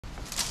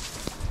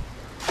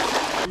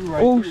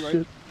Right, oh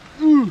shit.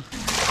 Right.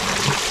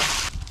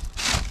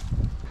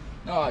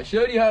 Oh, I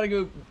showed you how to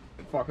go.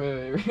 Fuck.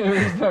 Good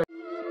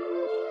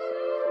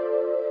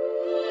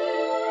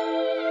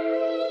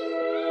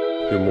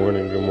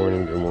morning, good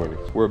morning, good morning.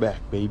 We're back,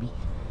 baby.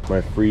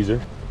 My freezer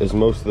is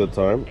most of the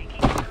time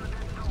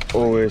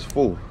always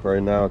full.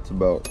 Right now it's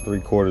about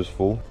 3/4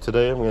 full.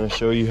 Today I'm gonna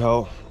show you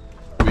how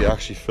we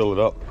actually fill it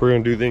up. We're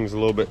gonna do things a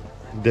little bit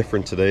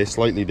different today,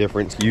 slightly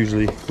different.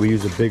 Usually we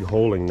use a big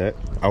holing net.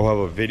 I'll have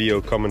a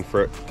video coming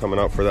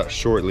out for that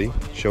shortly,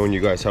 showing you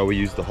guys how we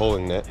use the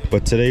holing net.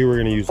 But today we're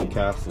gonna use the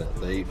cast net,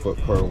 the 8-foot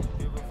pearl.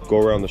 Go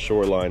around the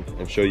shoreline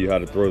and show you how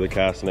to throw the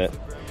cast net,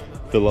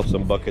 fill up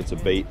some buckets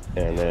of bait,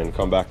 and then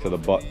come back to the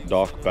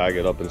dock, bag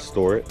it up and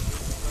store it.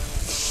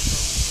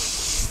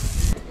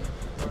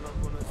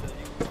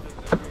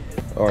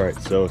 All right,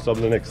 so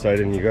something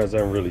exciting. You guys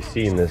haven't really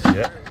seen this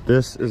yet.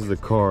 This is the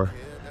car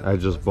I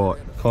just bought.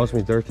 It cost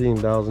me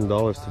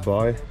 $13,000 to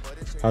buy.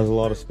 Has a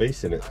lot of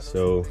space in it,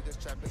 so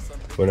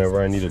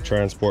whenever I need to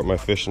transport my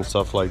fish and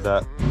stuff like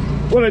that.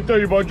 What did I tell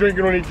you about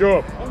drinking when you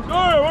drove? I'm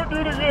sorry, I won't do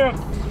it again.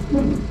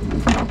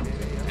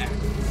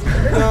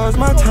 Now it's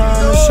my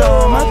time to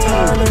show, my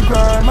time to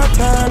grind, my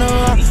time to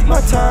rock,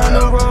 my time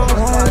to roll.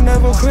 I ain't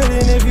never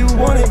quitting. If you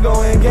want it,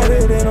 go and get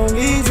it. And on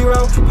easy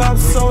road,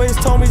 Pops always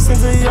told me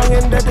since a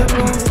youngin' that the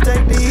rules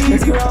take the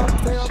easy road.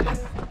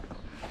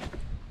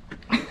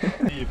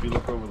 If you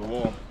look over the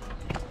wall,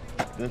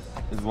 this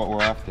is what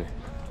we're after.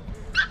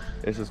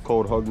 This is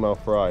called hugmouth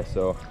fry.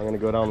 So I'm gonna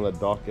go down to the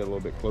dock, get a little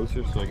bit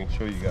closer so I can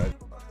show you guys.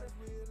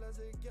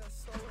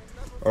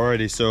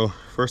 Alrighty, so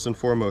first and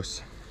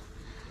foremost,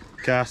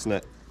 cast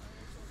net.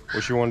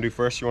 What you want to do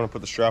first, you want to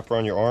put the strap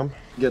around your arm,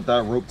 get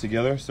that rope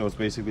together so it's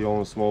basically all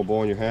in a small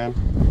ball in your hand.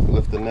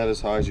 Lift the net as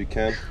high as you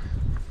can,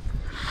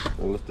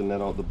 and lift the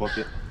net out the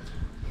bucket.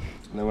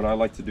 And then what I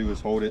like to do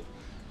is hold it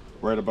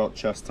right about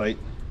chest height,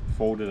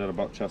 fold it at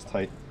about chest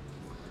height.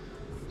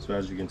 So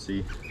as you can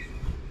see,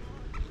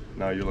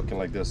 now you're looking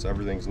like this.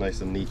 Everything's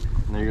nice and neat.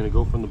 Now you're going to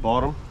go from the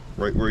bottom,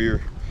 right where your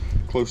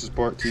closest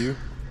part to you.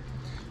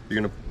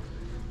 You're going to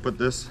put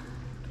this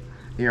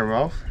in your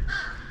mouth.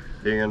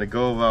 You're going to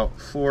go about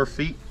 4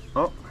 feet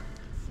up.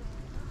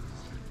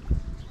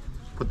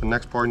 Put the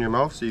next part in your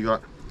mouth, so you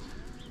got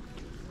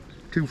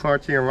 2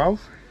 parts in your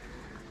mouth.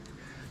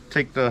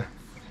 Take the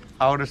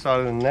outer side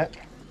of the net,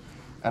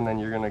 and then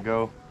you're gonna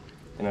go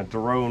in a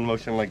drone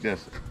motion like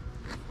this.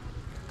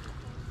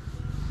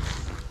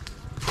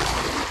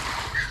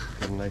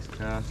 Get a nice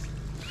cast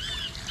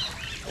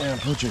and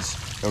hooches,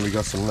 and we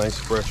got some nice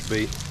fresh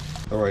bait.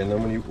 All right, and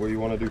then what you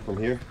want to do from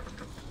here,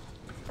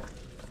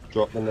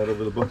 drop the net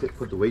over the bucket,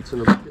 put the weights in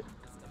the bucket,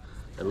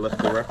 and lift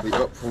directly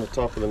up from the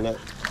top of the net.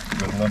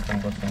 There's nothing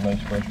but some nice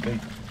fresh bait.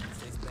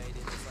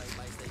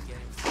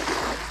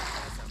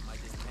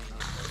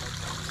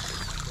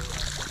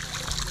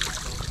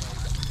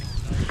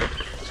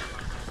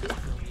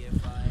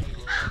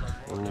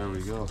 And there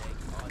we go.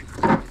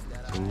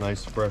 Some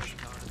nice fresh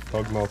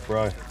hugmouth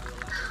fry.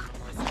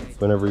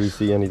 Whenever you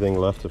see anything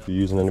left, if you're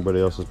using anybody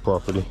else's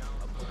property,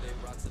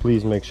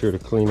 please make sure to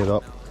clean it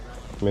up.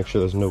 Make sure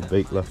there's no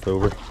bait left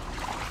over.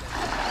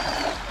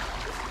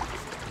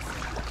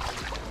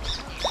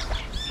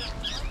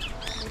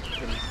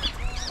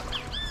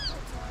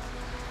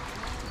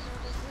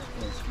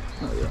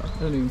 Oh yeah, I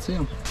didn't even see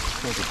him.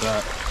 Look at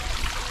that.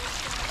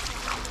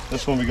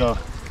 This one we got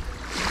a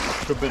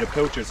good bit of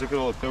pilchards. Look at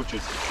all the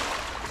pilchards.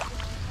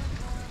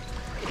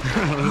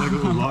 Look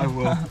at the live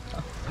well.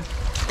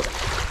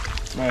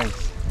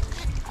 Nice.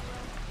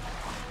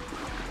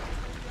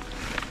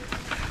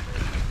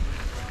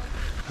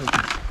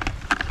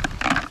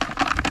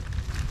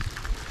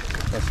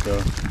 Let's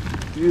go.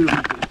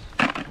 Beautiful.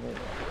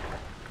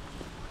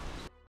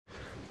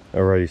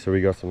 Alrighty, so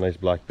we got some nice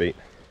black bait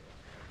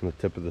on the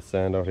tip of the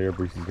sand out here.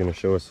 Bruce is going to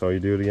show us how you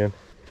do it again.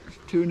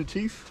 2 in the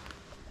teeth.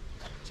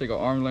 Take an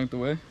arm length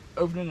away.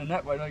 Opening the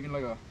net by making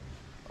like a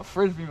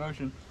frisbee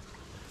motion.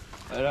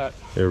 Like that.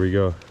 Here we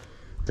go.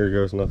 Here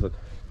goes nothing.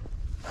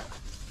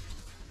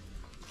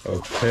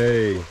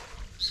 Okay.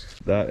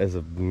 That is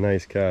a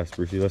nice cast,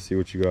 Brucey. Let's see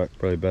what you got.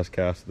 Probably best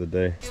cast of the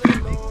day.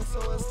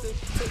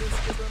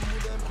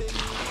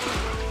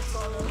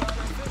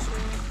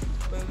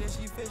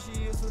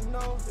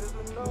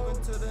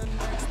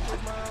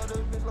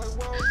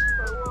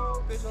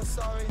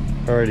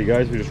 Alrighty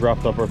guys, we just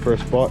wrapped up our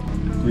first spot.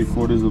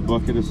 3/4 of a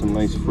bucket of some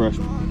nice fresh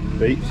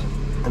bait.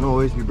 And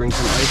always we bring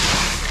some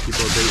ice. Keep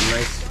our bait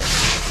nice.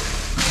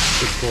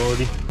 Good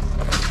quality.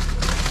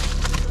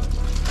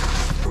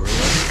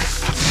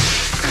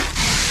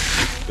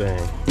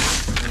 Bang.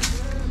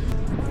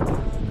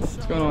 What's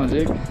going on,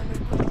 Jake? So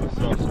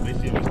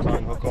basically it was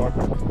tying hook on.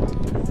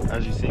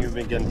 As you see, we've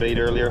been getting bait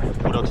earlier.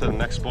 Put up to the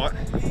next spot.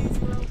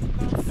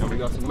 And we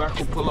got some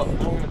mackerel pull up. I'm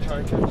gonna try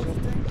and catch some.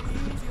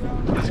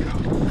 Let's go.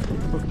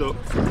 Hooked up.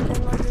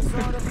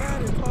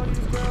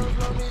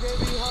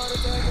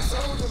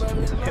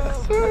 Yes,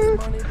 sir.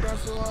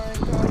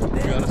 We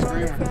got a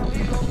screamer.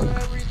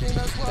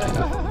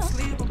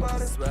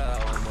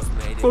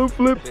 Full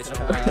flips.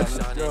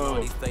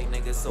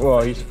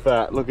 Whoa, he's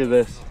fat. Look at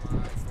this.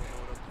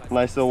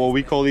 Nice little, what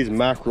we call these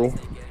mackerel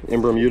in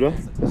Bermuda.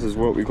 This is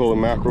what we call a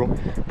mackerel.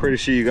 Pretty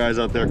sure you guys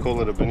out there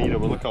call it a bonito,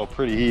 but look how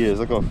pretty he is.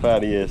 Look how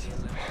fat he is.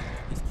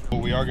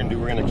 What we are gonna do,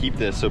 we're gonna keep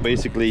this. So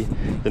basically,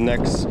 the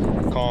next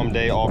calm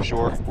day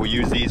offshore, we'll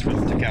use these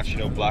to catch, you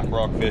know, black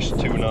rock fish,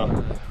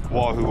 tuna,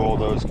 wahoo, all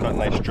those, cut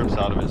nice strips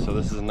out of it. So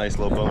this is a nice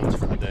little bonus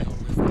for the day.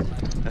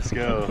 Let's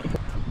go.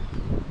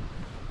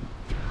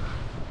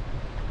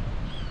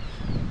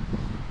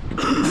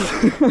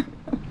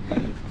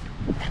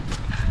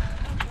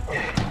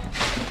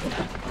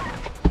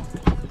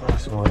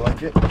 That's more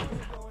like it.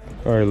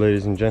 All right,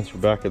 ladies and gents,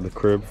 we're back at the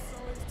crib.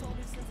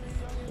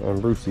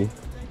 And Brucey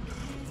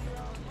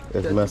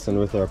is messing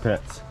with our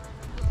pets,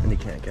 and he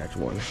can't catch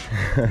one.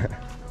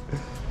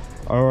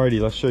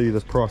 Alrighty, let's show you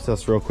this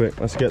process real quick.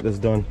 Let's get this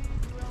done.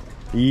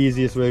 The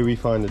easiest way we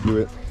find to do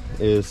it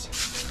is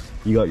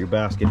you got your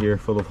basket here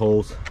full of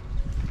holes,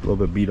 a little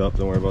bit beat up,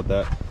 don't worry about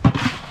that.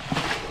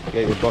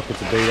 Get your buckets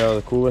of bait out of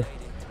the cooler,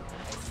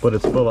 but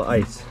it's full of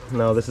ice.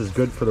 Now this is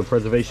good for the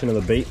preservation of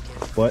the bait,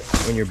 but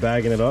when you're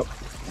bagging it up,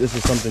 this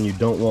is something you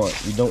don't want.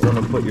 You don't want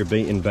to put your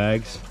bait in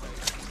bags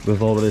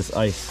with all of this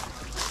ice.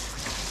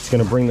 It's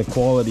going to bring the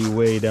quality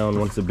way down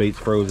once the bait's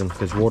frozen,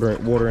 because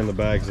water in the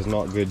bags is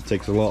not good. It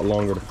takes a lot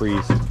longer to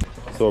freeze.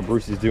 So what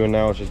Brucey's doing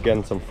now is just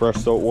getting some fresh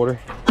salt water.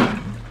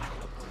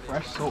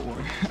 Fresh salt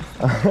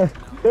water.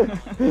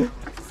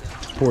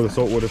 Pour the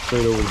salt water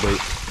straight over the bait,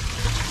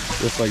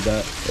 just like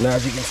that. And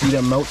as you can see,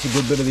 that melts a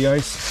good bit of the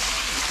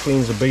ice,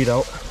 cleans the bait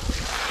out.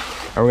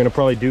 And we're going to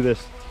probably do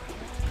this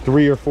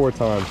 3 or 4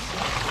 times.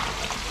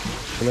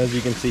 And as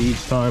you can see,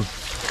 each time,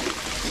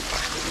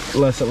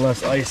 less and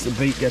less ice, the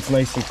bait gets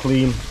nice and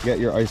clean. Get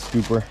your ice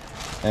scooper,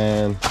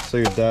 and so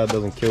your dad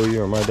doesn't kill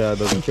you or my dad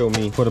doesn't kill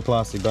me, put a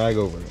plastic bag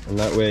over it, and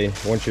that way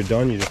once you're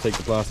done, you just take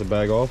the plastic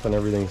bag off and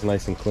everything's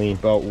nice and clean.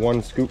 About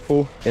 1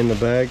 scoopful in the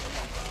bag,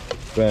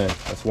 bang,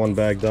 that's 1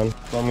 bag done.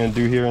 So I'm going to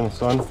do here in the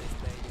sun,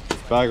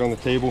 bag on the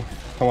table,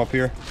 come up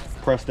here,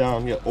 press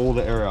down, get all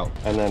the air out,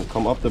 and then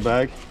come up the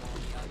bag,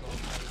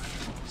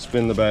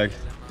 spin the bag,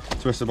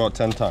 twist about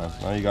 10 times.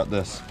 Now you got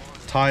this.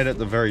 Tie it at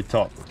the very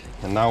top,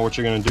 and now what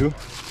you're going to do,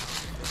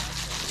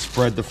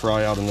 spread the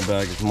fry out in the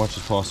bag as much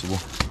as possible,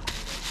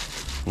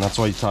 and that's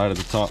why you tie it at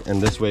the top,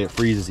 and this way it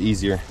freezes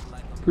easier.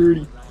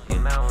 Pretty.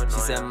 She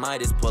said,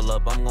 might just pull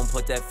up, I'm gonna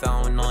put that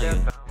fountain on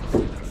you.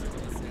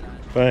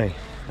 Bang.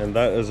 And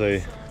that is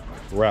a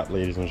wrap,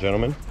 ladies and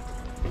gentlemen.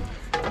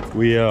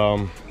 We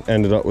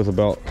ended up with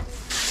about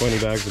 20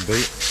 bags of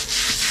bait,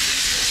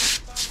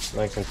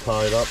 nice and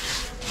tied up,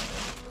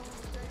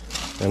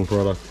 and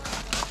product.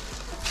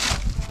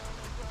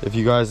 If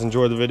you guys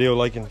enjoyed the video,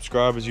 like and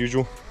subscribe as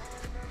usual.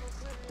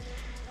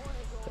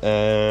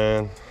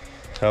 And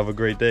have a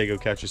great day. Go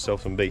catch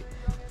yourself some bait.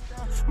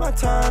 My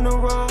time to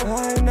roll,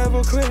 I ain't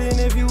never quitting.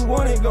 If you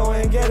want it, go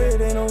and get it.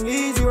 Ain't no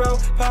easy road.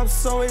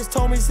 Pops always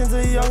told me since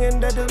a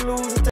youngin' that the loser